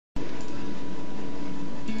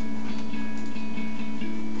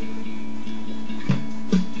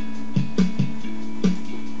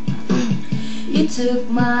took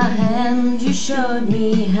my hand, you showed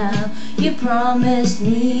me how, you promised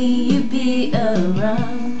me you'd be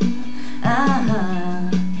around.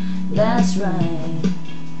 That's right.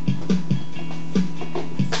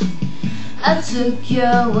 I took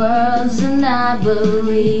your words and I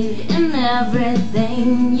believed in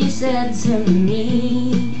everything you said to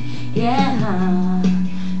me. Yeah,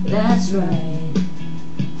 that's right.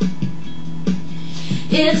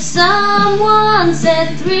 If someone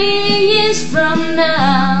said 3 years from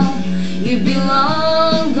now you'd be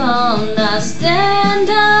long gone, I'd stand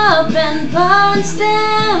up and punch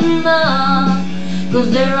them up,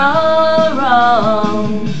 'cause they're all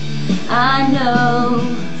wrong. I know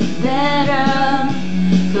better,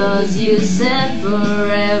 'cause you said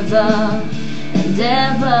forever and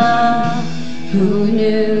ever. Who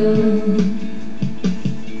knew?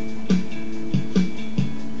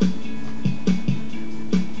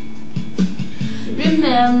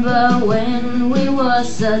 Remember when we were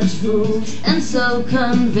such fools and so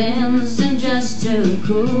convinced and just too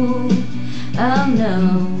cool? Oh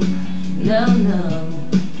no, no, no.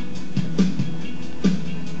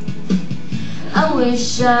 I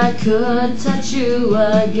wish I could touch you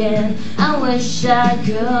again. I wish I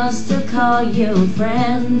could still call you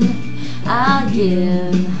friend. I'd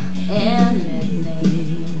give anything.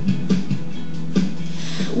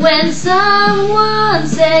 When someone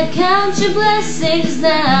said count your blessings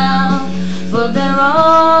now, but they're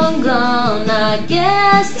all gone, I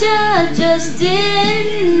guess you just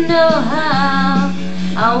didn't know how.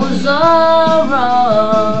 I was all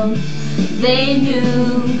wrong. They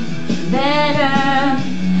knew better,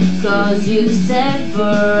 'cause you said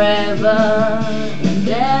forever